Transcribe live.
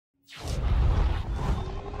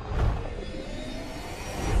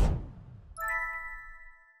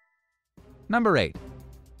Number 8.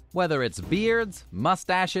 Whether it's beards,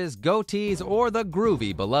 mustaches, goatees, or the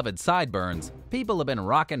groovy beloved sideburns, people have been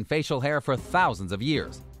rocking facial hair for thousands of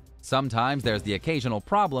years. Sometimes there's the occasional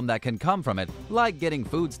problem that can come from it, like getting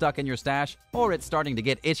food stuck in your stash or it's starting to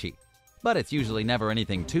get itchy. But it's usually never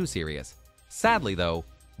anything too serious. Sadly though,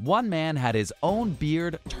 one man had his own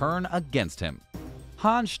beard turn against him.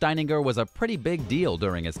 Hans Steininger was a pretty big deal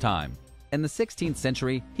during his time. In the 16th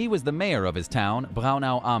century, he was the mayor of his town,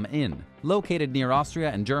 Braunau am Inn, located near Austria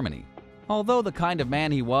and Germany. Although the kind of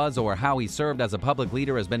man he was or how he served as a public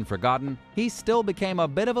leader has been forgotten, he still became a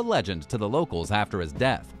bit of a legend to the locals after his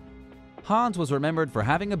death. Hans was remembered for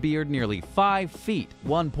having a beard nearly 5 feet,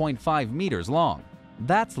 1.5 meters long.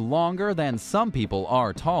 That's longer than some people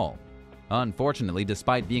are tall. Unfortunately,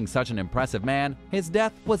 despite being such an impressive man, his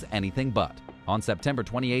death was anything but. On September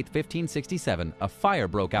 28, 1567, a fire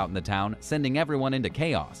broke out in the town, sending everyone into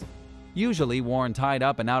chaos. Usually worn tied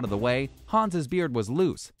up and out of the way, Hans's beard was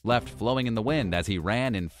loose, left flowing in the wind as he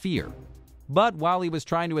ran in fear. But while he was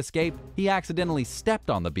trying to escape, he accidentally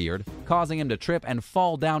stepped on the beard, causing him to trip and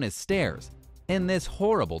fall down his stairs. In this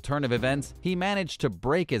horrible turn of events, he managed to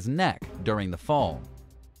break his neck during the fall.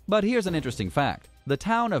 But here's an interesting fact. The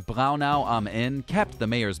town of Braunau am Inn kept the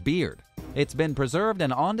mayor's beard. It's been preserved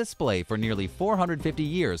and on display for nearly 450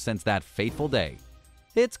 years since that fateful day.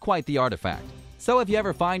 It's quite the artifact. So if you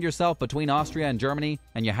ever find yourself between Austria and Germany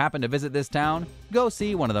and you happen to visit this town, go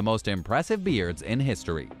see one of the most impressive beards in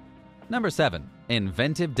history. Number 7.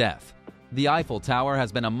 Inventive death. The Eiffel Tower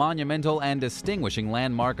has been a monumental and distinguishing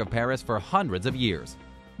landmark of Paris for hundreds of years.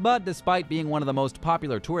 But despite being one of the most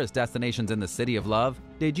popular tourist destinations in the City of Love,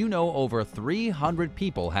 did you know over 300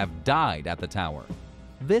 people have died at the tower?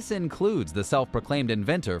 This includes the self-proclaimed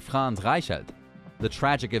inventor Franz Reichelt. The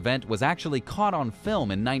tragic event was actually caught on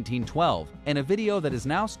film in 1912 in a video that is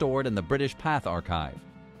now stored in the British Path Archive.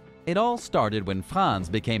 It all started when Franz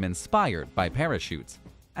became inspired by parachutes.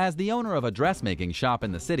 As the owner of a dressmaking shop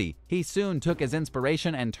in the city, he soon took his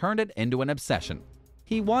inspiration and turned it into an obsession.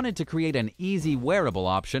 He wanted to create an easy wearable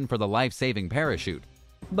option for the life-saving parachute.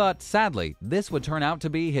 But sadly, this would turn out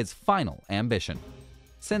to be his final ambition.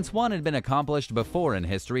 Since one had been accomplished before in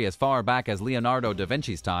history as far back as Leonardo da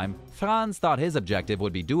Vinci's time, Franz thought his objective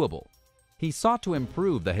would be doable. He sought to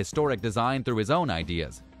improve the historic design through his own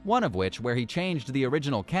ideas, one of which where he changed the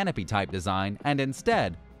original canopy-type design and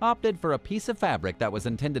instead opted for a piece of fabric that was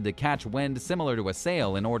intended to catch wind similar to a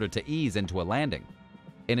sail in order to ease into a landing.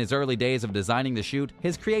 In his early days of designing the chute,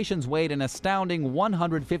 his creations weighed an astounding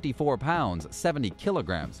 154 pounds, 70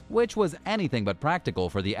 kilograms, which was anything but practical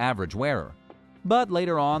for the average wearer. But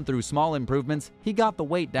later on, through small improvements, he got the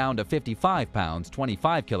weight down to 55 pounds,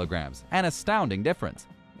 25 kilograms, an astounding difference.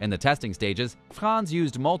 In the testing stages, Franz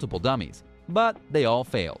used multiple dummies, but they all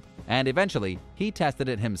failed, and eventually, he tested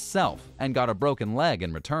it himself and got a broken leg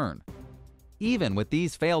in return. Even with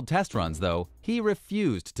these failed test runs, though, he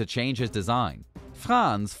refused to change his design.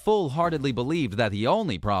 Franz full-heartedly believed that the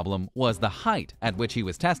only problem was the height at which he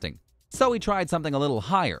was testing, so he tried something a little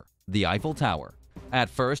higher, the Eiffel Tower. At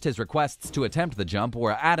first, his requests to attempt the jump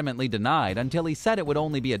were adamantly denied until he said it would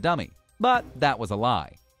only be a dummy, but that was a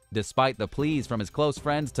lie. Despite the pleas from his close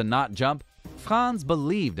friends to not jump, Franz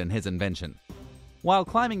believed in his invention. While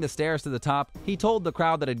climbing the stairs to the top, he told the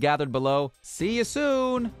crowd that had gathered below, "See you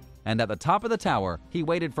soon!" And at the top of the tower, he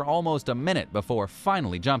waited for almost a minute before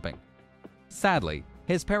finally jumping. Sadly,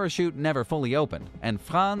 his parachute never fully opened, and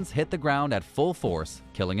Franz hit the ground at full force,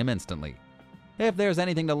 killing him instantly. If there's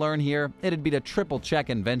anything to learn here, it'd be to triple-check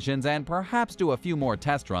inventions and perhaps do a few more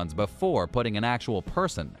test runs before putting an actual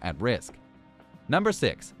person at risk. Number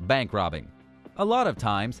 6. Bank robbing. A lot of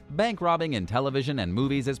times, bank robbing in television and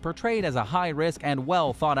movies is portrayed as a high-risk and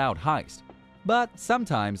well-thought-out heist. But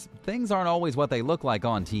sometimes, things aren't always what they look like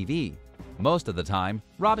on TV. Most of the time,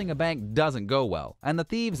 robbing a bank doesn't go well, and the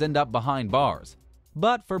thieves end up behind bars.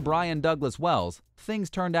 But for Brian Douglas Wells, things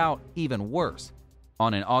turned out even worse.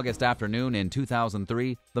 On an August afternoon in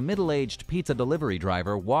 2003, the middle-aged pizza delivery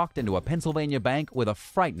driver walked into a Pennsylvania bank with a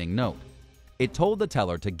frightening note. It told the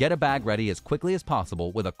teller to get a bag ready as quickly as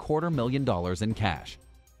possible with $250,000 in cash.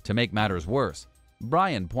 To make matters worse,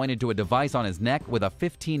 Brian pointed to a device on his neck with a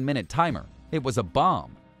 15-minute timer. It was a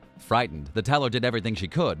bomb. Frightened, the teller did everything she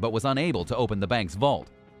could but was unable to open the bank's vault.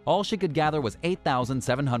 All she could gather was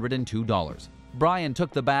 $8,702. Brian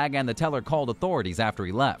took the bag and the teller called authorities after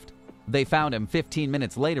he left. They found him 15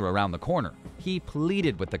 minutes later around the corner. He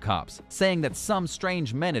pleaded with the cops, saying that some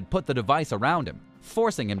strange men had put the device around him,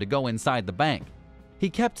 forcing him to go inside the bank. He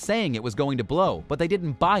kept saying it was going to blow, but they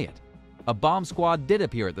didn't buy it. A bomb squad did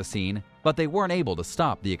appear at the scene, but they weren't able to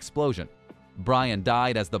stop the explosion. Brian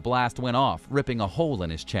died as the blast went off, ripping a hole in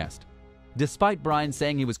his chest. Despite Brian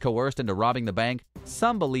saying he was coerced into robbing the bank,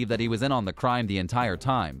 some believe that he was in on the crime the entire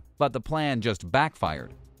time, but the plan just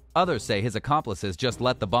backfired. Others say his accomplices just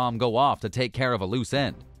let the bomb go off to take care of a loose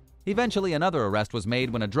end. Eventually, another arrest was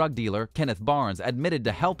made when a drug dealer, Kenneth Barnes, admitted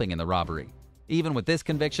to helping in the robbery. Even with this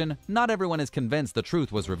conviction, not everyone is convinced the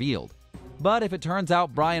truth was revealed. But if it turns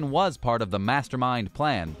out Brian was part of the mastermind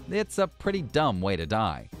plan, it's a pretty dumb way to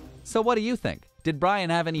die. So what do you think? Did Brian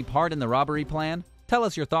have any part in the robbery plan? Tell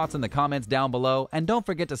us your thoughts in the comments down below, and don't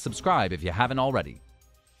forget to subscribe if you haven't already.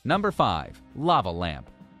 Number 5. Lava lamp.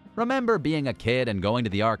 Remember being a kid and going to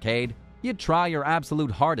the arcade? You'd try your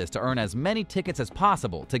absolute hardest to earn as many tickets as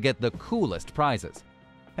possible to get the coolest prizes.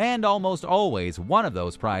 And almost always one of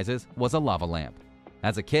those prizes was a lava lamp.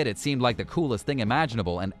 As a kid, it seemed like the coolest thing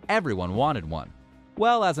imaginable and everyone wanted one.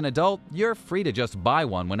 Well, as an adult, you're free to just buy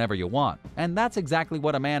one whenever you want, and that's exactly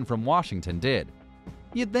what a man from Washington did.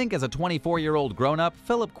 You'd think as a 24-year-old grown-up,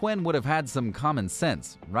 Philip Quinn would have had some common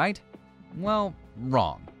sense, right? Well,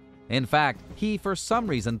 wrong. In fact, he for some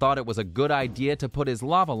reason thought it was a good idea to put his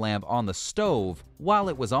lava lamp on the stove while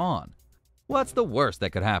it was on. What's the worst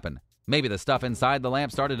that could happen? Maybe the stuff inside the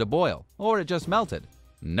lamp started to boil, or it just melted.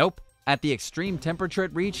 Nope. At the extreme temperature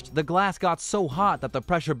it reached, the glass got so hot that the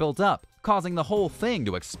pressure built up, causing the whole thing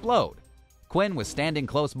to explode. Quinn was standing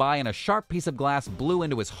close by and a sharp piece of glass blew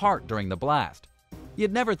into his heart during the blast.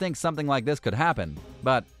 You'd never think something like this could happen,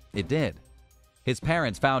 but it did. His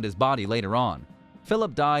parents found his body later on.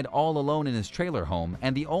 Philip died all alone in his trailer home,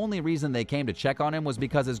 and the only reason they came to check on him was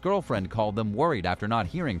because his girlfriend called them worried after not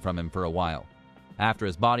hearing from him for a while. After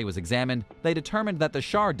his body was examined, they determined that the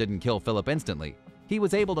shard didn't kill Philip instantly. He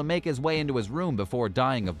was able to make his way into his room before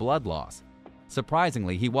dying of blood loss.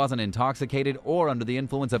 Surprisingly, he wasn't intoxicated or under the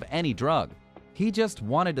influence of any drug. He just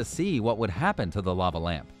wanted to see what would happen to the lava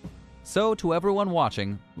lamp. So to everyone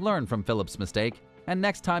watching, learn from Philip's mistake, and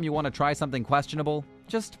next time you want to try something questionable,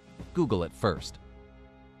 just Google it first.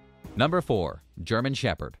 Number 4. German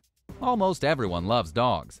Shepherd. Almost everyone loves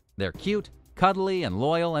dogs. They're cute, cuddly, and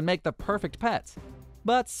loyal and make the perfect pets.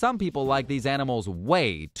 But some people like these animals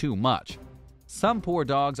way too much. Some poor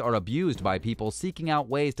dogs are abused by people seeking out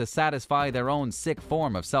ways to satisfy their own sick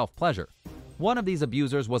form of self-pleasure. One of these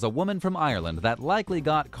abusers was a woman from Ireland that likely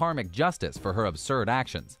got karmic justice for her absurd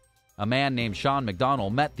actions. A man named Sean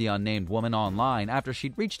McDonnell met the unnamed woman online after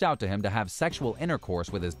she'd reached out to him to have sexual intercourse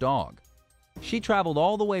with his dog. She traveled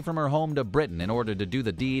all the way from her home to Britain in order to do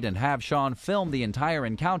the deed and have Sean film the entire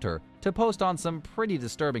encounter to post on some pretty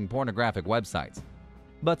disturbing pornographic websites.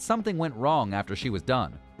 But something went wrong after she was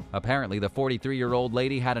done. Apparently, the 43-year-old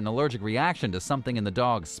lady had an allergic reaction to something in the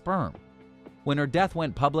dog's sperm. When her death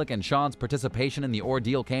went public and Sean's participation in the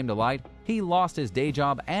ordeal came to light, he lost his day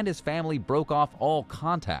job and his family broke off all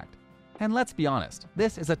contact. And let's be honest,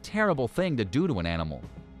 this is a terrible thing to do to an animal.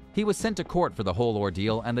 He was sent to court for the whole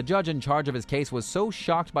ordeal, and the judge in charge of his case was so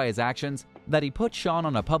shocked by his actions that he put Sean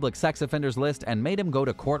on a public sex offenders list and made him go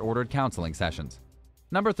to court-ordered counseling sessions.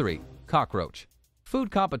 Number 3. Cockroach.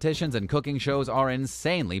 Food competitions and cooking shows are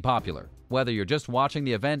insanely popular. Whether you're just watching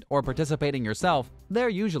the event or participating yourself, they're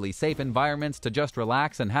usually safe environments to just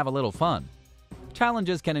relax and have a little fun.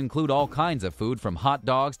 Challenges can include all kinds of food from hot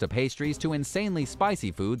dogs to pastries to insanely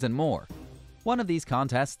spicy foods and more. One of these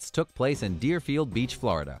contests took place in Deerfield Beach,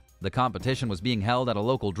 Florida. The competition was being held at a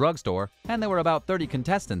local drugstore, and there were about 30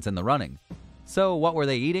 contestants in the running. So what were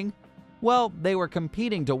they eating? Well, they were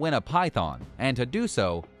competing to win a python, and to do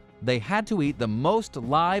so, they had to eat the most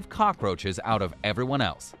live cockroaches out of everyone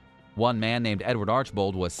else. One man named Edward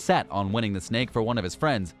Archbold was set on winning the snake for one of his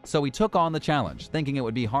friends, so he took on the challenge, thinking it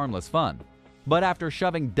would be harmless fun. But after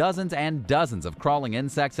shoving dozens and dozens of crawling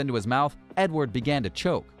insects into his mouth, Edward began to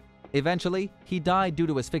choke. Eventually, he died due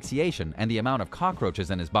to asphyxiation and the amount of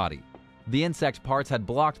cockroaches in his body. The insect parts had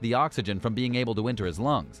blocked the oxygen from being able to enter his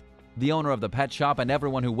lungs. The owner of the pet shop and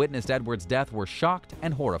everyone who witnessed Edward's death were shocked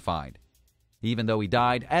and horrified. Even though he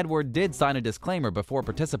died, Edward did sign a disclaimer before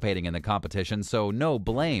participating in the competition, so no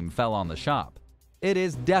blame fell on the shop. It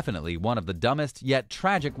is definitely one of the dumbest yet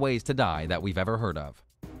tragic ways to die that we've ever heard of.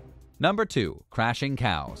 Number 2. Crashing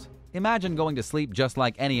cows. Imagine going to sleep just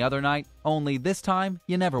like any other night, only this time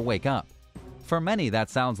you never wake up. For many, that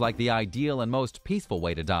sounds like the ideal and most peaceful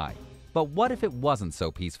way to die. But what if it wasn't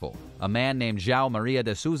so peaceful? A man named João Maria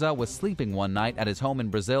de Souza was sleeping one night at his home in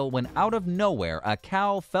Brazil when out of nowhere a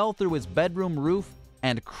cow fell through his bedroom roof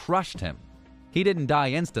and crushed him. He didn't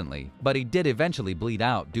die instantly, but he did eventually bleed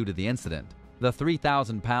out due to the incident. The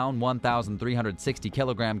 3,000-pound,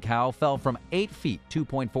 1,360-kilogram cow fell from 8 feet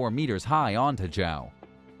 (2.4 meters) high onto João.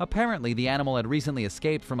 Apparently, the animal had recently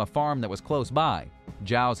escaped from a farm that was close by.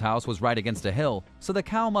 João's house was right against a hill, so the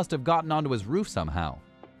cow must have gotten onto his roof somehow.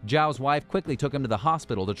 Zhao's wife quickly took him to the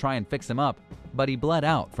hospital to try and fix him up, but he bled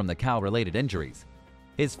out from the cow-related injuries.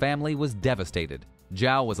 His family was devastated.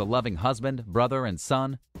 Zhao was a loving husband, brother, and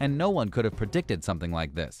son, and no one could have predicted something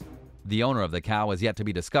like this. The owner of the cow is yet to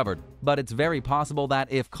be discovered, but it's very possible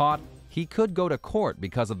that, if caught, he could go to court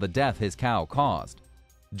because of the death his cow caused.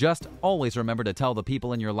 Just always remember to tell the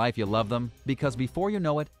people in your life you love them, because before you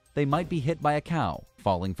know it, they might be hit by a cow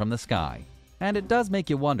falling from the sky. And it does make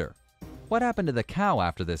you wonder, what happened to the cow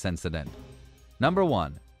after this incident? Number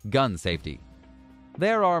 1. Gun safety.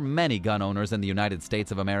 There are many gun owners in the United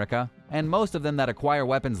States of America, and most of them that acquire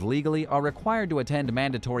weapons legally are required to attend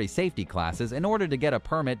mandatory safety classes in order to get a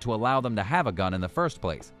permit to allow them to have a gun in the first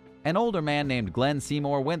place. An older man named Glenn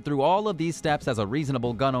Seymour went through all of these steps as a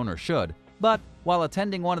reasonable gun owner should, but while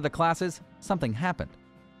attending one of the classes, something happened.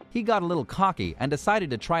 He got a little cocky and decided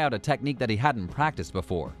to try out a technique that he hadn't practiced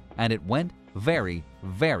before, and it went very,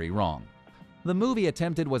 very wrong. The move he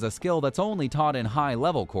attempted was a skill that's only taught in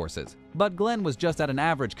high-level courses, but Glenn was just at an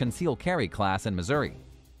average concealed carry class in Missouri.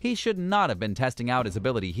 He should not have been testing out his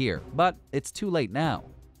ability here, but it's too late now.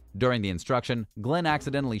 During the instruction, Glenn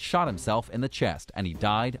accidentally shot himself in the chest and he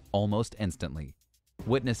died almost instantly.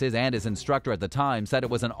 Witnesses and his instructor at the time said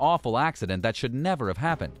it was an awful accident that should never have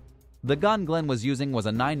happened. The gun Glenn was using was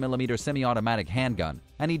a 9mm semi-automatic handgun,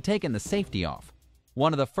 and he'd taken the safety off.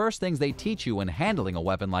 One of the first things they teach you when handling a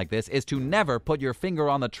weapon like this is to never put your finger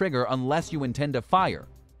on the trigger unless you intend to fire.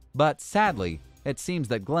 But sadly, it seems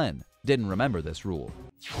that Glenn didn't remember this rule.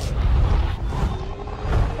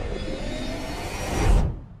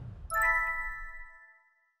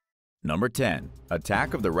 Number 10.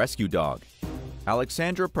 Attack of the Rescue Dog.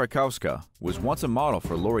 Aleksandra Prakowska was once a model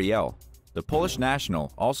for L'Oreal. The Polish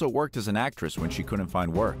national also worked as an actress when she couldn't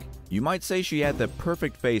find work. You might say she had the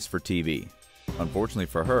perfect face for TV. Unfortunately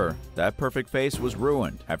for her, that perfect face was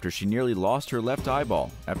ruined after she nearly lost her left eyeball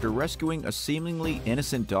after rescuing a seemingly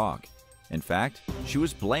innocent dog. In fact, she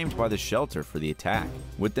was blamed by the shelter for the attack,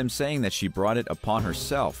 with them saying that she brought it upon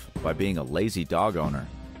herself by being a lazy dog owner.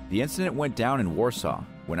 The incident went down in Warsaw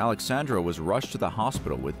when Aleksandra was rushed to the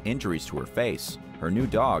hospital with injuries to her face. Her new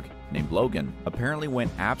dog, named Logan, apparently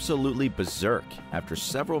went absolutely berserk after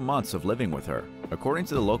several months of living with her. According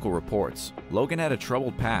to the local reports, Logan had a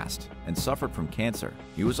troubled past and suffered from cancer.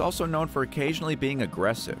 He was also known for occasionally being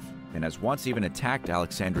aggressive and has once even attacked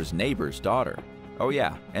Aleksandra's neighbor's daughter. Oh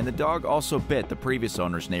yeah, and the dog also bit the previous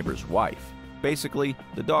owner's neighbor's wife. Basically,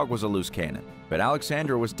 the dog was a loose cannon, but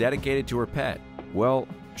Aleksandra was dedicated to her pet. Well,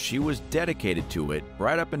 she was dedicated to it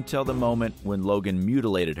right up until the moment when Logan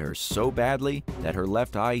mutilated her so badly that her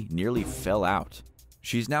left eye nearly fell out.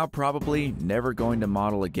 She's now probably never going to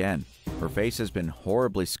model again. Her face has been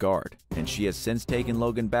horribly scarred, and she has since taken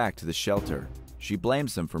Logan back to the shelter. She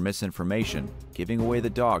blames them for misinformation, giving away the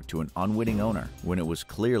dog to an unwitting owner when it was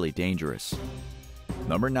clearly dangerous.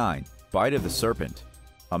 Number 9. Bite of the Serpent.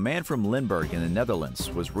 A man from Limburg in the Netherlands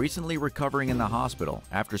was recently recovering in the hospital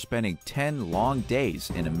after spending 10 long days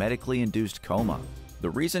in a medically induced coma. The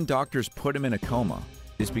reason doctors put him in a coma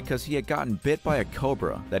is because he had gotten bit by a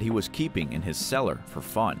cobra that he was keeping in his cellar for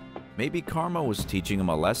fun. Maybe karma was teaching him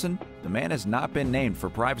a lesson? The man has not been named for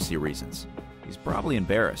privacy reasons. He's probably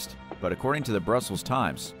embarrassed, but according to the Brussels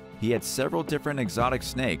Times, he had several different exotic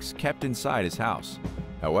snakes kept inside his house.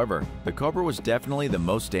 However, the cobra was definitely the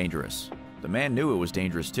most dangerous. The man knew it was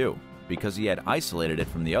dangerous too, because he had isolated it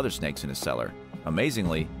from the other snakes in his cellar.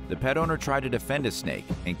 Amazingly, the pet owner tried to defend his snake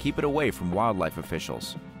and keep it away from wildlife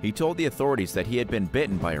officials. He told the authorities that he had been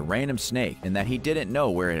bitten by a random snake and that he didn't know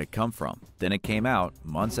where it had come from. Then it came out,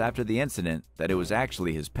 months after the incident, that it was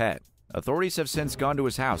actually his pet. Authorities have since gone to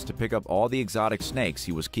his house to pick up all the exotic snakes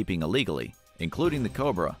he was keeping illegally, including the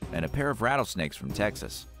cobra and a pair of rattlesnakes from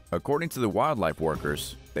Texas. According to the wildlife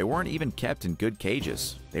workers, they weren't even kept in good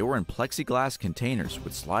cages. They were in plexiglass containers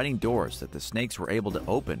with sliding doors that the snakes were able to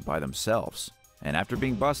open by themselves. And after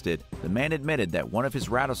being busted, the man admitted that one of his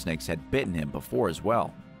rattlesnakes had bitten him before as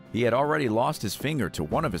well. He had already lost his finger to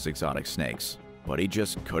one of his exotic snakes, but he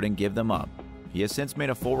just couldn't give them up. He has since made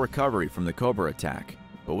a full recovery from the cobra attack,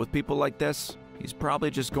 but with people like this, he's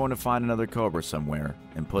probably just going to find another cobra somewhere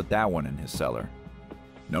and put that one in his cellar.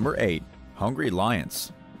 Number 8. Hungry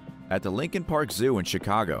lions. At the Lincoln Park Zoo in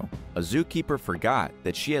Chicago, a zookeeper forgot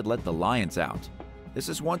that she had let the lions out. This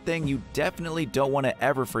is one thing you definitely don't want to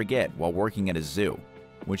ever forget while working at a zoo.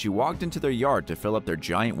 When she walked into their yard to fill up their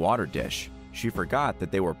giant water dish, she forgot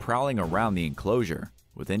that they were prowling around the enclosure.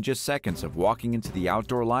 Within just seconds of walking into the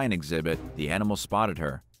outdoor lion exhibit, the animal spotted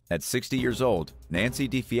her. At 60 years old, Nancy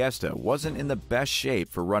DeFiesta wasn't in the best shape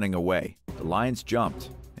for running away. The lions jumped,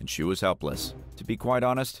 and she was helpless. To be quite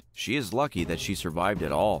honest, she is lucky that she survived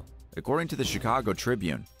at all. According to the Chicago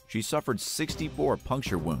Tribune, she suffered 64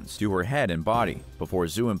 puncture wounds to her head and body before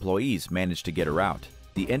zoo employees managed to get her out.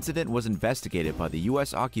 The incident was investigated by the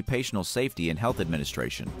U.S. Occupational Safety and Health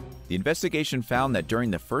Administration. The investigation found that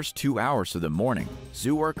during the first 2 hours of the morning,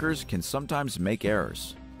 zoo workers can sometimes make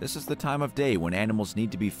errors. This is the time of day when animals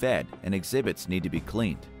need to be fed and exhibits need to be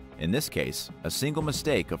cleaned. In this case, a single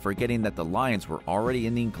mistake of forgetting that the lions were already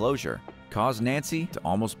in the enclosure caused Nancy to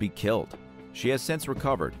almost be killed. She has since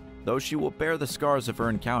recovered, though she will bear the scars of her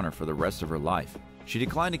encounter for the rest of her life. She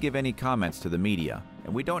declined to give any comments to the media,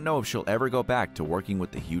 and we don't know if she'll ever go back to working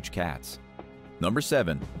with the huge cats. Number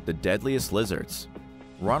 7. The deadliest lizards.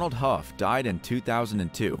 Ronald Huff died in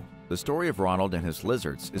 2002. The story of Ronald and his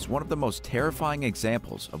lizards is one of the most terrifying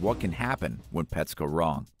examples of what can happen when pets go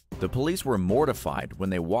wrong. The police were mortified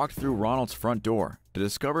when they walked through Ronald's front door to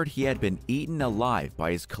discover he had been eaten alive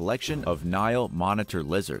by his collection of Nile monitor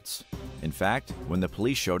lizards. In fact, when the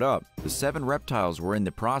police showed up, the 7 reptiles were in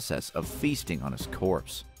the process of feasting on his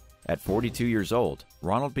corpse. At 42 years old,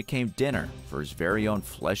 Ronald became dinner for his very own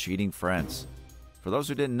flesh-eating friends. For those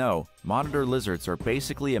who didn't know, monitor lizards are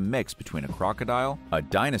basically a mix between a crocodile, a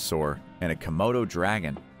dinosaur, and a Komodo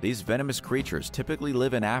dragon. These venomous creatures typically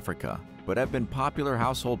live in Africa, but have been popular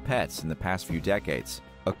household pets in the past few decades.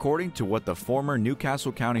 According to what the former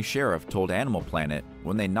Newcastle County Sheriff told Animal Planet,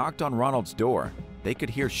 when they knocked on Ronald's door, they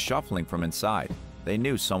could hear shuffling from inside. They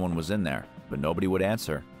knew someone was in there, but nobody would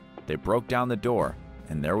answer. They broke down the door,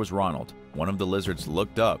 and there was Ronald. One of the lizards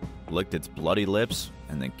looked up, licked its bloody lips,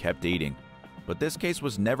 and then kept eating. But this case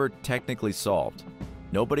was never technically solved.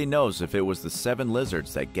 Nobody knows if it was the 7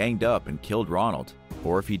 lizards that ganged up and killed Ronald,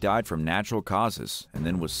 or if he died from natural causes and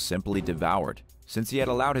then was simply devoured. Since he had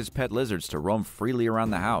allowed his pet lizards to roam freely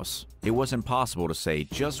around the house, it was impossible to say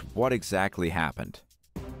just what exactly happened.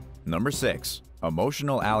 Number 6.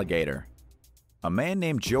 Emotional alligator. A man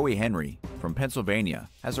named Joey Henry from Pennsylvania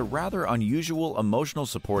has a rather unusual emotional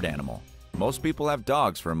support animal. Most people have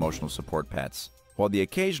dogs for emotional support pets, while the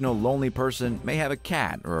occasional lonely person may have a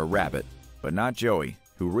cat or a rabbit, but not Joey,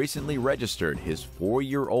 who recently registered his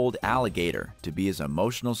 4-year-old alligator to be his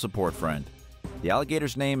emotional support friend. The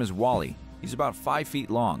alligator's name is Wally. He's about 5 feet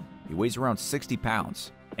long, he weighs around 60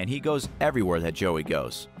 pounds, and he goes everywhere that Joey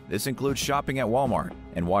goes. This includes shopping at Walmart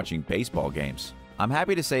and watching baseball games. I'm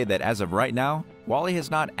happy to say that as of right now, Wally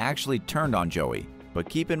has not actually turned on Joey, but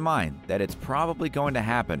keep in mind that it's probably going to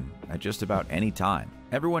happen at just about any time.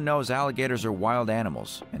 Everyone knows alligators are wild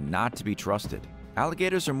animals and not to be trusted.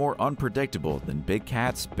 Alligators are more unpredictable than big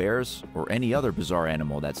cats, bears, or any other bizarre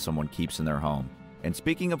animal that someone keeps in their home. And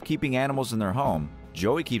speaking of keeping animals in their home,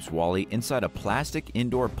 Joey keeps Wally inside a plastic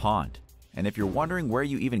indoor pond. And if you're wondering where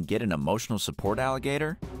you even get an emotional support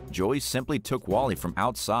alligator, Joey simply took Wally from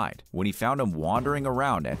outside when he found him wandering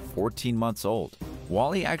around at 14 months old.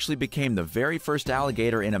 Wally actually became the very first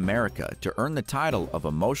alligator in America to earn the title of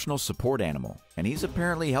emotional support animal, and he's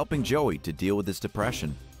apparently helping Joey to deal with his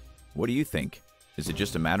depression. What do you think? Is it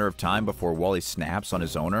just a matter of time before Wally snaps on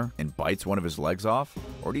his owner and bites one of his legs off?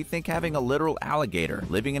 Or do you think having a literal alligator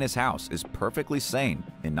living in his house is perfectly sane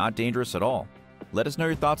and not dangerous at all? Let us know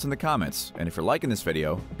your thoughts in the comments, and if you're liking this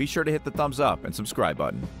video, be sure to hit the thumbs up and subscribe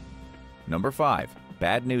button. Number 5.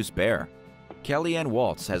 Bad News Bear. Kellyanne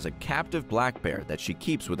Waltz has a captive black bear that she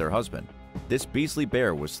keeps with her husband. This beastly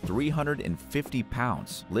bear was 350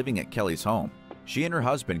 pounds, living at Kelly's home. She and her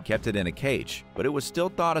husband kept it in a cage, but it was still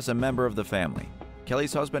thought as a member of the family.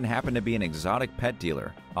 Kelly's husband happened to be an exotic pet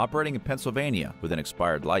dealer operating in Pennsylvania with an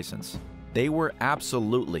expired license. They were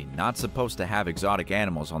absolutely not supposed to have exotic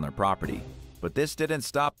animals on their property, but this didn't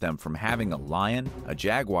stop them from having a lion, a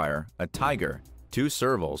jaguar, a tiger, 2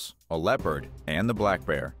 servals, a leopard, and the black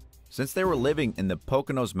bear. Since they were living in the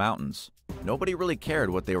Poconos Mountains, nobody really cared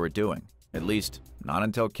what they were doing, at least not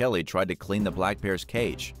until Kelly tried to clean the black bear's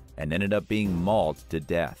cage and ended up being mauled to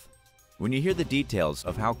death. When you hear the details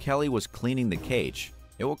of how Kelly was cleaning the cage,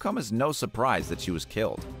 it will come as no surprise that she was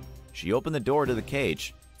killed. She opened the door to the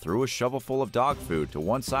cage, threw a shovelful of dog food to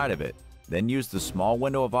one side of it, then used the small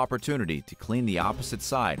window of opportunity to clean the opposite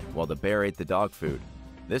side while the bear ate the dog food.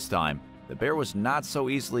 This time, the bear was not so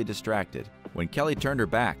easily distracted. When Kelly turned her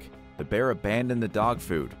back, the bear abandoned the dog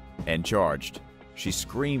food and charged. She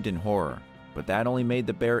screamed in horror, but that only made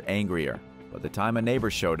the bear angrier. By the time a neighbor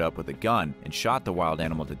showed up with a gun and shot the wild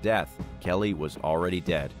animal to death, Kelly was already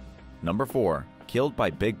dead. Number 4. Killed by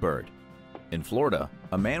Big Bird. In Florida,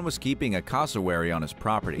 a man was keeping a cassowary on his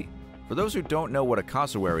property. For those who don't know what a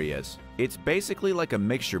cassowary is, it's basically like a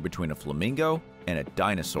mixture between a flamingo and a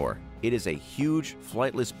dinosaur. It is a huge,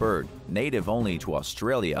 flightless bird, native only to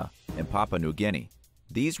Australia and Papua New Guinea.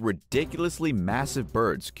 These ridiculously massive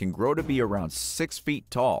birds can grow to be around 6 feet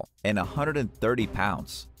tall and 130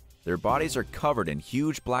 pounds. Their bodies are covered in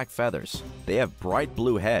huge black feathers. They have bright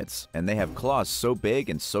blue heads, and they have claws so big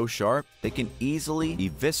and so sharp they can easily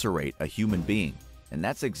eviscerate a human being. And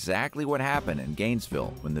that's exactly what happened in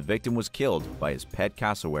Gainesville when the victim was killed by his pet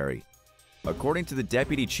cassowary. According to the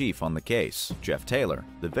deputy chief on the case, Jeff Taylor,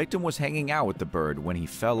 the victim was hanging out with the bird when he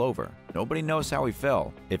fell over. Nobody knows how he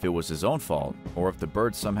fell, if it was his own fault, or if the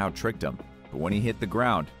bird somehow tricked him. But when he hit the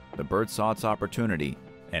ground, the bird saw its opportunity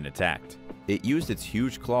and attacked. It used its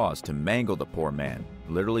huge claws to mangle the poor man,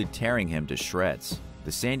 literally tearing him to shreds.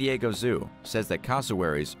 The San Diego Zoo says that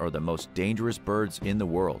cassowaries are the most dangerous birds in the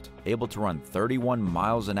world, able to run 31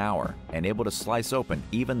 miles an hour and able to slice open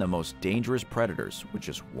even the most dangerous predators with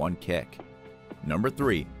just one kick. Number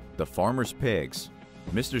 3. The Farmer's Pigs.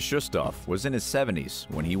 Mr. Shustov was in his 70s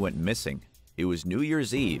when he went missing. It was New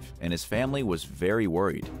Year's Eve and his family was very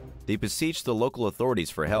worried. They beseeched the local authorities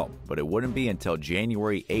for help, but it wouldn't be until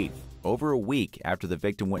January 8th, over a week after the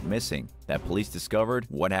victim went missing, that police discovered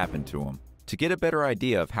what happened to him. To get a better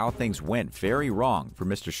idea of how things went very wrong for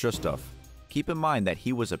Mr. Shustov, keep in mind that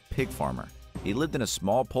he was a pig farmer. He lived in a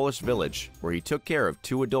small Polish village where he took care of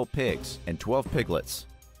 2 adult pigs and 12 piglets.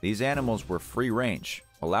 These animals were free range,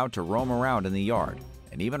 allowed to roam around in the yard,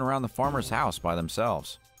 and even around the farmer's house by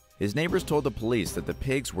themselves. His neighbors told the police that the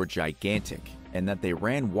pigs were gigantic and that they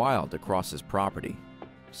ran wild across his property.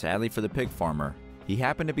 Sadly for the pig farmer, he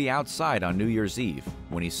happened to be outside on New Year's Eve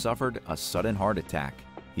when he suffered a sudden heart attack.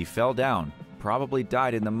 He fell down, probably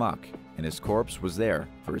died in the muck, and his corpse was there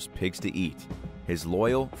for his pigs to eat. His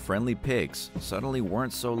loyal, friendly pigs suddenly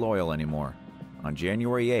weren't so loyal anymore. On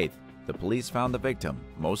January 8th, the police found the victim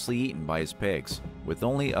mostly eaten by his pigs, with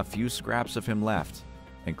only a few scraps of him left,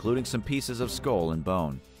 including some pieces of skull and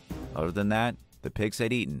bone. Other than that, the pigs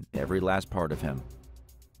had eaten every last part of him.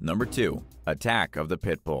 Number 2. Attack of the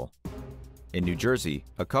Pit Bull. In New Jersey,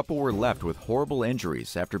 a couple were left with horrible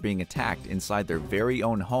injuries after being attacked inside their very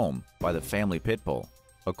own home by the family pit bull.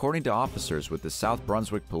 According to officers with the South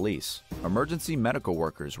Brunswick Police, emergency medical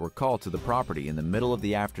workers were called to the property in the middle of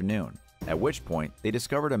the afternoon, at which point they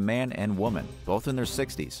discovered a man and woman, both in their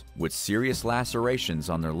 60s, with serious lacerations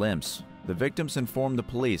on their limbs. The victims informed the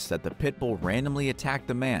police that the pit bull randomly attacked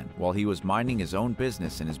the man while he was minding his own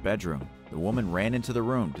business in his bedroom. The woman ran into the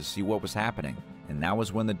room to see what was happening, and that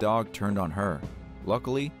was when the dog turned on her.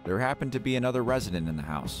 Luckily, there happened to be another resident in the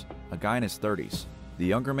house, a guy in his 30s. The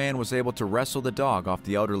younger man was able to wrestle the dog off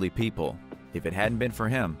the elderly people. If it hadn't been for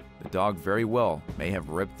him, the dog very well may have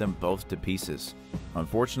ripped them both to pieces.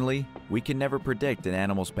 Unfortunately, we can never predict an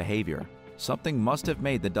animal's behavior. Something must have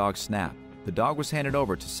made the dog snap. The dog was handed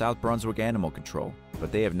over to South Brunswick Animal Control,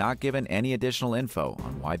 but they have not given any additional info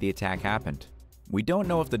on why the attack happened. We don't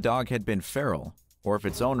know if the dog had been feral or if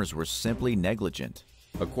its owners were simply negligent.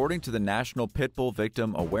 According to the National Pit Bull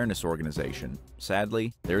Victim Awareness Organization,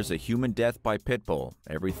 sadly, there's a human death by pit bull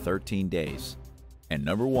every 13 days. And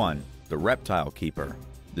number 1, the reptile keeper.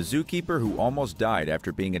 The zookeeper who almost died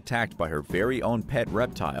after being attacked by her very own pet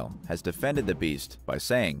reptile has defended the beast by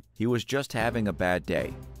saying he was just having a bad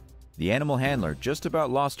day. The animal handler just about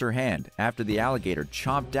lost her hand after the alligator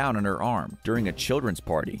chomped down on her arm during a children's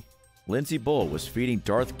party. Lindsay Bull was feeding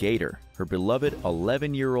Darth Gator, her beloved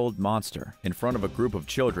 11-year-old monster, in front of a group of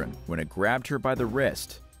children when it grabbed her by the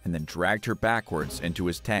wrist and then dragged her backwards into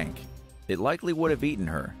his tank. It likely would have eaten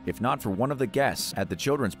her if not for one of the guests at the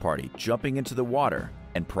children's party jumping into the water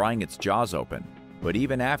and prying its jaws open. But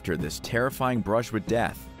even after this terrifying brush with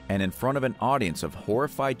death, and in front of an audience of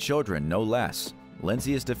horrified children no less,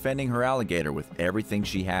 Lindsay is defending her alligator with everything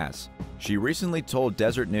she has. She recently told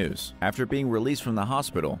Desert News, after being released from the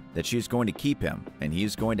hospital, that she is going to keep him and he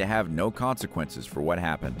is going to have no consequences for what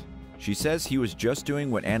happened. She says he was just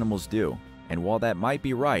doing what animals do, and while that might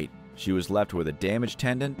be right, she was left with a damaged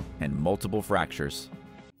tendon and multiple fractures.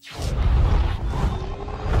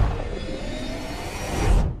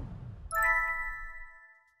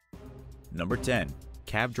 Number 10.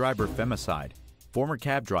 Cab driver femicide. Former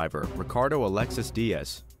cab driver Ricardo Alexis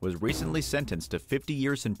Diaz was recently sentenced to 50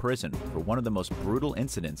 years in prison for one of the most brutal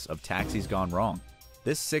incidents of taxis gone wrong.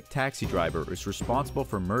 This sick taxi driver is responsible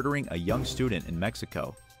for murdering a young student in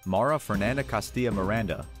Mexico. Mara Fernanda Castilla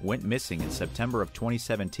Miranda went missing in September of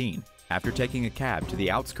 2017 after taking a cab to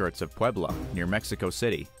the outskirts of Puebla, near Mexico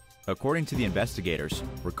City. According to the investigators,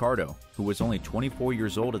 Ricardo, who was only 24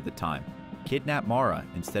 years old at the time, kidnapped Mara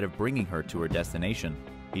instead of bringing her to her destination.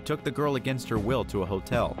 He took the girl against her will to a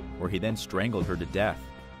hotel, where he then strangled her to death.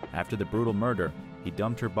 After the brutal murder, he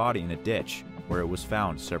dumped her body in a ditch, where it was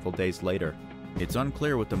found several days later. It's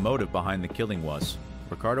unclear what the motive behind the killing was.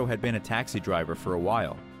 Ricardo had been a taxi driver for a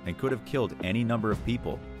while and could have killed any number of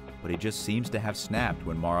people, but he just seems to have snapped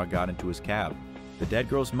when Mara got into his cab. The dead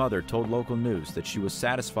girl's mother told local news that she was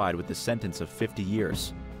satisfied with the sentence of 50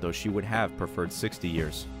 years, though she would have preferred 60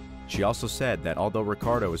 years. She also said that although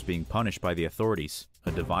Ricardo is being punished by the authorities,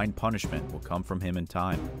 a divine punishment will come from him in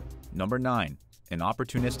time. Number 9. An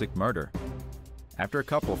opportunistic murder. After a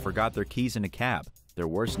couple forgot their keys in a cab, their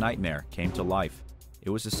worst nightmare came to life. It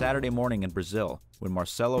was a Saturday morning in Brazil when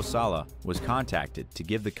Marcelo Sala was contacted to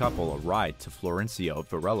give the couple a ride to Florencio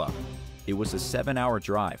Varela. It was a 7-hour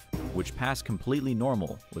drive, which passed completely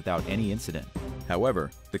normal without any incident.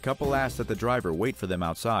 However, the couple asked that the driver wait for them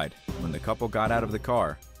outside. When the couple got out of the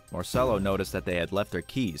car, Marcelo noticed that they had left their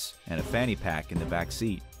keys and a fanny pack in the back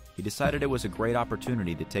seat. He decided it was a great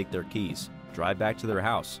opportunity to take their keys, drive back to their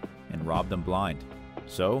house, and rob them blind.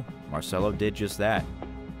 So, Marcelo did just that.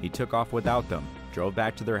 He took off without them, drove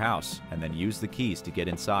back to their house, and then used the keys to get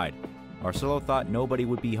inside. Marcelo thought nobody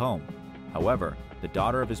would be home. However, the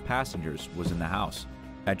daughter of his passengers was in the house.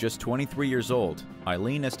 At just 23 years old,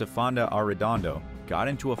 Eileen Estefanda Arredondo got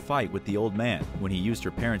into a fight with the old man when he used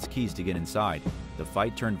her parents' keys to get inside. The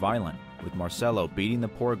fight turned violent, with Marcelo beating the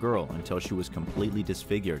poor girl until she was completely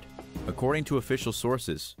disfigured. According to official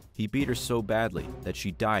sources, he beat her so badly that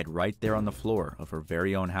she died right there on the floor of her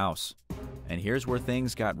very own house. And here's where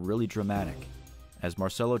things got really dramatic. As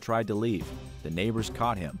Marcelo tried to leave, the neighbors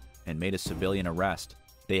caught him and made a civilian arrest.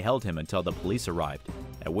 They held him until the police arrived,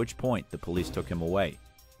 at which point the police took him away.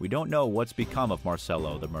 We don't know what's become of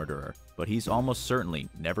Marcelo, the murderer, but he's almost certainly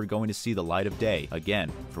never going to see the light of day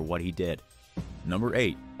again for what he did. Number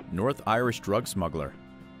 8. North Irish drug smuggler.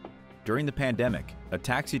 During the pandemic, a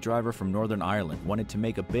taxi driver from Northern Ireland wanted to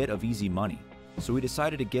make a bit of easy money, so he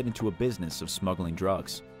decided to get into a business of smuggling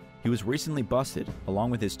drugs. He was recently busted,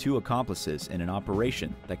 along with his 2 accomplices, in an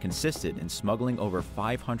operation that consisted in smuggling over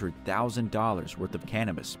 $500,000 worth of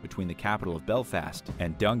cannabis between the capital of Belfast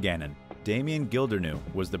and Dungannon. Damien Gildernew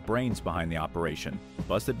was the brains behind the operation,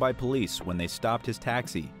 busted by police when they stopped his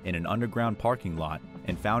taxi in an underground parking lot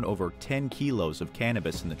and found over 10 kilos of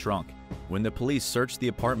cannabis in the trunk. When the police searched the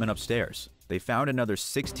apartment upstairs, they found another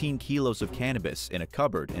 16 kilos of cannabis in a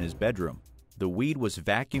cupboard in his bedroom. The weed was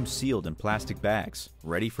vacuum sealed in plastic bags,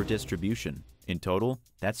 ready for distribution. In total,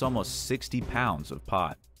 that's almost 60 pounds of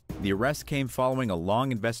pot. The arrest came following a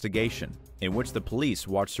long investigation in which the police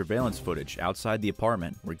watched surveillance footage outside the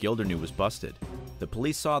apartment where Gildernew was busted. The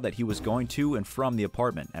police saw that he was going to and from the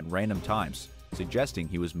apartment at random times, suggesting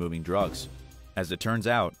he was moving drugs. As it turns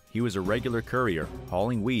out, he was a regular courier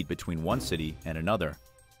hauling weed between one city and another,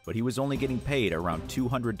 but he was only getting paid around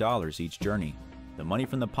 $200 each journey. The money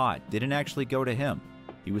from the pot didn't actually go to him.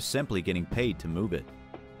 He was simply getting paid to move it.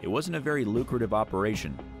 It wasn't a very lucrative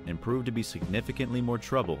operation and proved to be significantly more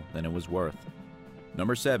trouble than it was worth.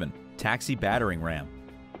 Number 7. Taxi battering ram.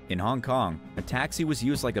 In Hong Kong, a taxi was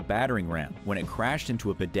used like a battering ram when it crashed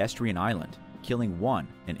into a pedestrian island, killing 1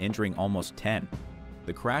 and injuring almost 10.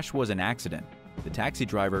 The crash was an accident. The taxi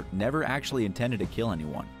driver never actually intended to kill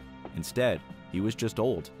anyone. Instead, he was just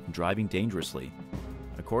old and driving dangerously.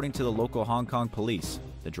 According to the local Hong Kong police,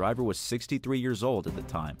 the driver was 63 years old at the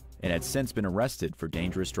time and had since been arrested for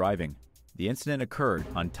dangerous driving. The incident occurred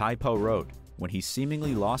on Tai Po Road when he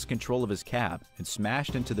seemingly lost control of his cab and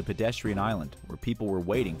smashed into the pedestrian island where people were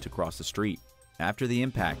waiting to cross the street. After the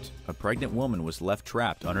impact, a pregnant woman was left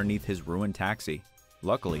trapped underneath his ruined taxi.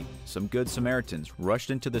 Luckily, some good Samaritans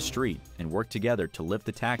rushed into the street and worked together to lift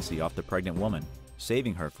the taxi off the pregnant woman,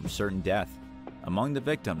 saving her from certain death. Among the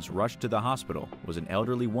victims rushed to the hospital was an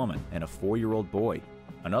elderly woman and a 4-year-old boy.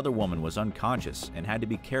 Another woman was unconscious and had to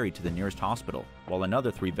be carried to the nearest hospital, while another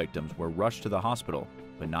 3 victims were rushed to the hospital,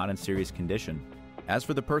 but not in serious condition. As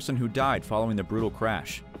for the person who died following the brutal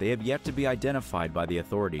crash, they have yet to be identified by the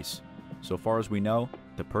authorities. So far as we know,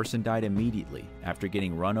 the person died immediately after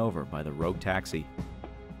getting run over by the rogue taxi.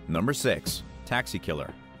 Number 6. Taxi killer.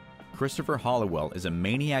 Christopher Hollowell is a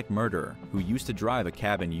maniac murderer who used to drive a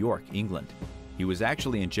cab in York, England. He was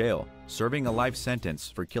actually in jail, serving a life sentence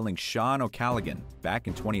for killing Sean O'Callaghan back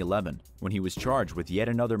in 2011, when he was charged with yet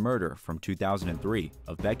another murder from 2003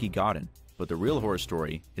 of Becky Godden. But the real horror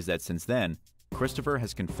story is that since then, Christopher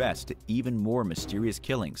has confessed to even more mysterious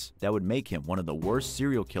killings that would make him one of the worst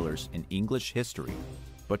serial killers in English history.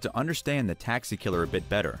 But to understand the taxi killer a bit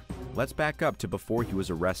better, let's back up to before he was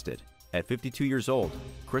arrested. At 52 years old,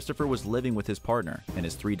 Christopher was living with his partner and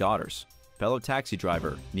his 3 daughters. Fellow taxi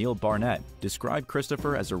driver Neil Barnett described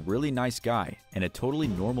Christopher as a really nice guy and a totally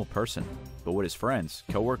normal person. But what his friends,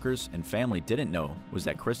 coworkers, and family didn't know was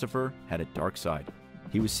that Christopher had a dark side.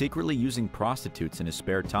 He was secretly using prostitutes in his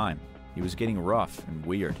spare time. He was getting rough and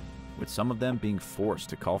weird. with some of them being forced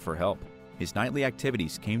to call for help. His nightly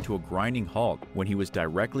activities came to a grinding halt when he was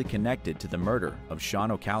directly connected to the murder of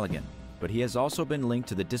Sean O'Callaghan, but he has also been linked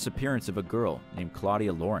to the disappearance of a girl named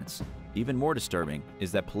Claudia Lawrence. Even more disturbing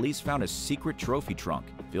is that police found a secret trophy trunk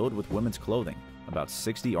filled with women's clothing, about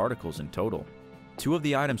 60 articles in total. 2 of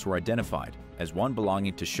the items were identified, as one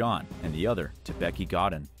belonging to Sean and the other to Becky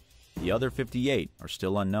Godden. The other 58 are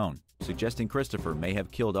still unknown, suggesting Christopher may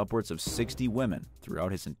have killed upwards of 60 women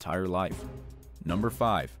throughout his entire life. Number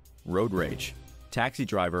 5. Road rage. Taxi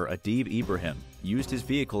driver Adib Ibrahim used his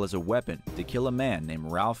vehicle as a weapon to kill a man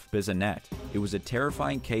named Ralph Bizanet. It was a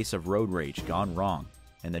terrifying case of road rage gone wrong,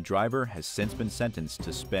 and the driver has since been sentenced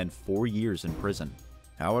to spend 4 years in prison.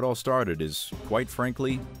 How it all started is, quite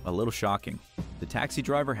frankly, a little shocking. The taxi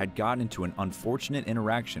driver had gotten into an unfortunate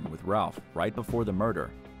interaction with Ralph right before the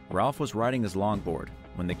murder. Ralph was riding his longboard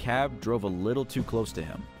when the cab drove a little too close to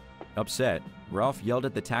him. Upset, Ralph yelled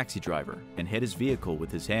at the taxi driver and hit his vehicle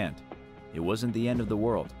with his hand. It wasn't the end of the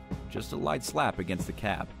world, just a light slap against the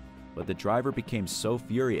cab. But the driver became so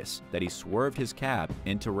furious that he swerved his cab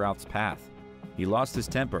into Ralph's path. He lost his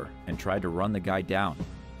temper and tried to run the guy down.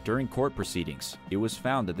 During court proceedings, it was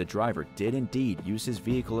found that the driver did indeed use his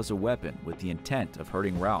vehicle as a weapon with the intent of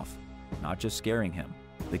hurting Ralph, not just scaring him.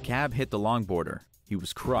 The cab hit the longboarder. He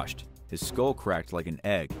was crushed, his skull cracked like an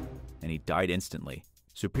egg, and he died instantly.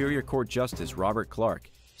 Superior Court Justice Robert Clark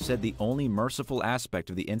said the only merciful aspect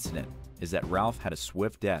of the incident is that Ralph had a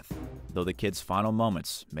swift death, though the kid's final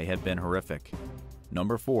moments may have been horrific.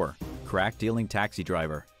 Number 4. Crack-dealing taxi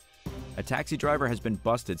driver. A taxi driver has been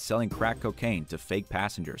busted selling crack cocaine to fake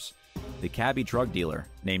passengers. The cabbie drug dealer,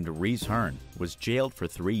 named Reese Hearn, was jailed for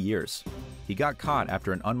 3 years. He got caught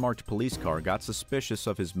after an unmarked police car got suspicious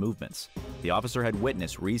of his movements. The officer had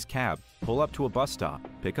witnessed Reese's cab pull up to a bus stop,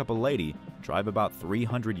 pick up a lady, drive about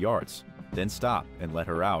 300 yards, then stop and let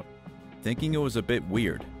her out. Thinking it was a bit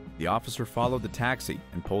weird, the officer followed the taxi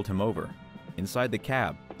and pulled him over. Inside the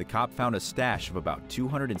cab, the cop found a stash of about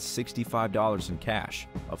 $265 in cash,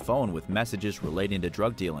 a phone with messages relating to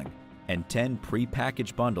drug dealing, and 10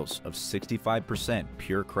 pre-packaged bundles of 65%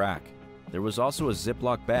 pure crack. There was also a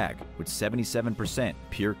Ziploc bag with 77%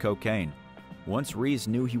 pure cocaine. Once Reese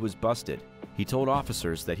knew he was busted, he told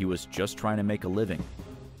officers that he was just trying to make a living.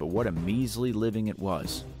 But what a measly living it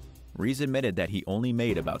was. Reese admitted that he only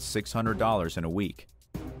made about $600 in a week,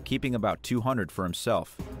 keeping about $200 for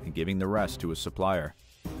himself and giving the rest to his supplier.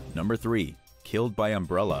 Number 3. Killed by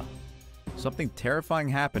umbrella. Something terrifying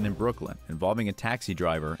happened in Brooklyn involving a taxi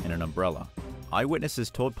driver and an umbrella. Eyewitnesses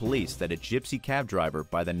told police that a gypsy cab driver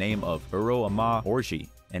by the name of Uro Ama Orji,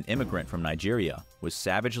 an immigrant from Nigeria, was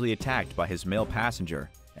savagely attacked by his male passenger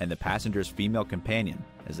and the passenger's female companion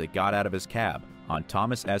as they got out of his cab on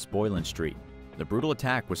Thomas S. Boylan Street. The brutal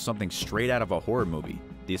attack was something straight out of a horror movie.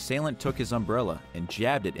 The assailant took his umbrella and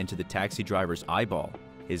jabbed it into the taxi driver's eyeball.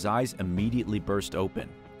 His eyes immediately burst open,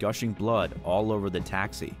 gushing blood all over the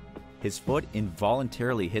taxi. His foot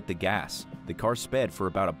involuntarily hit the gas. The car sped for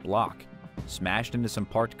about a block, smashed into some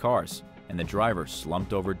parked cars, and the driver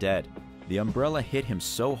slumped over dead. The umbrella hit him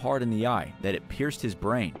so hard in the eye that it pierced his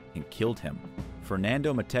brain and killed him.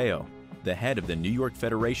 Fernando Mateo, the head of the New York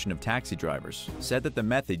Federation of Taxi Drivers, said that the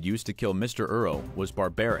method used to kill Mr. Uro was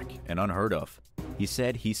barbaric and unheard of. He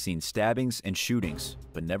said he's seen stabbings and shootings,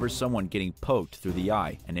 but never someone getting poked through the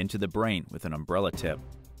eye and into the brain with an umbrella tip.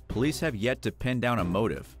 Police have yet to pin down a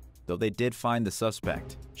motive, though they did find the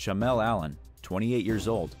suspect. Shamel Allen, 28 years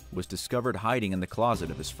old, was discovered hiding in the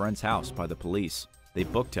closet of his friend's house by the police. They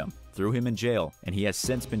booked him, threw him in jail, and he has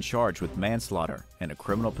since been charged with manslaughter and a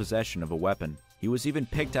criminal possession of a weapon. He was even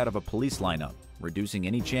picked out of a police lineup, reducing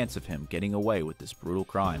any chance of him getting away with this brutal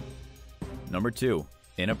crime. Number 2.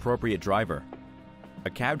 Inappropriate driver. A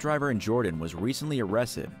cab driver in Jordan was recently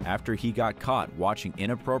arrested after he got caught watching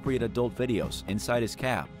inappropriate adult videos inside his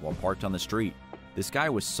cab while parked on the street. This guy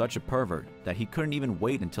was such a pervert that he couldn't even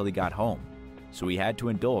wait until he got home, so he had to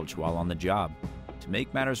indulge while on the job. To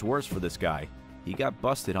make matters worse for this guy, he got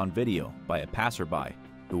busted on video by a passerby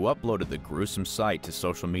who uploaded the gruesome sight to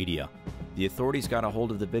social media. The authorities got a hold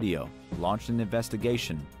of the video, launched an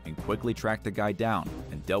investigation, and quickly tracked the guy down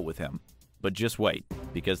and dealt with him. But just wait,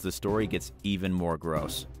 because the story gets even more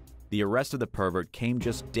gross. The arrest of the pervert came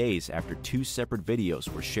just days after 2 separate videos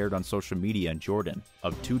were shared on social media in Jordan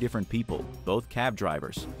of 2 different people, both cab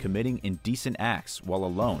drivers, committing indecent acts while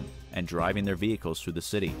alone and driving their vehicles through the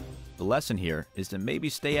city. The lesson here is to maybe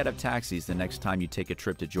stay out of taxis the next time you take a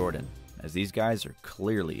trip to Jordan, as these guys are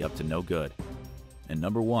clearly up to no good. And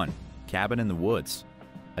number 1. Cabin in the woods.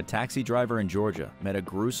 A taxi driver in Georgia met a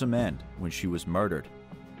gruesome end when she was murdered.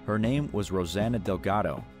 Her name was Rosanna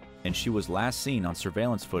Delgado. and she was last seen on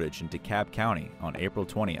surveillance footage in DeKalb County on April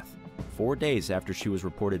 20th. 4 days after she was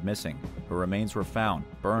reported missing, her remains were found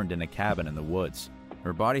burned in a cabin in the woods.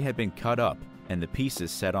 Her body had been cut up and the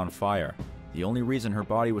pieces set on fire. The only reason her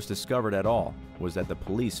body was discovered at all was that the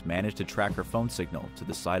police managed to track her phone signal to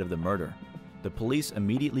the site of the murder. The police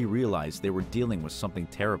immediately realized they were dealing with something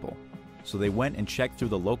terrible, so they went and checked through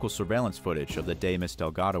the local surveillance footage of the day Miss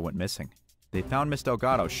Delgado went missing. They found Miss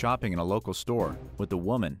Delgado shopping in a local store with a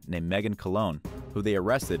woman named Megan Colon, who they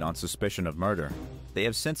arrested on suspicion of murder. They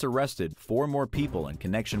have since arrested 4 more people in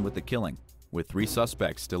connection with the killing, with 3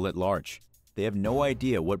 suspects still at large. They have no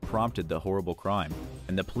idea what prompted the horrible crime,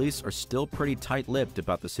 and the police are still pretty tight-lipped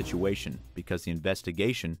about the situation because the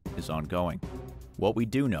investigation is ongoing. What we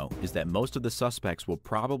do know is that most of the suspects will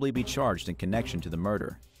probably be charged in connection to the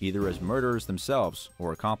murder, either as murderers themselves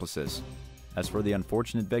or accomplices. As for the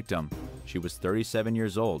unfortunate victim, she was 37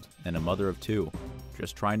 years old and a mother of 2,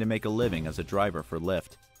 just trying to make a living as a driver for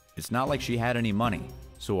Lyft. It's not like she had any money,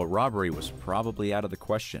 so a robbery was probably out of the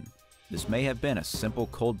question. This may have been a simple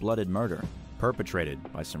cold-blooded murder, perpetrated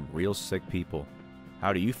by some real sick people.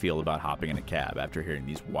 How do you feel about hopping in a cab after hearing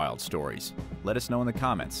these wild stories? Let us know in the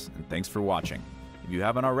comments, and thanks for watching. If you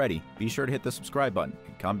haven't already, be sure to hit the subscribe button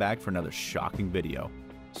and come back for another shocking video.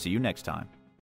 See you next time.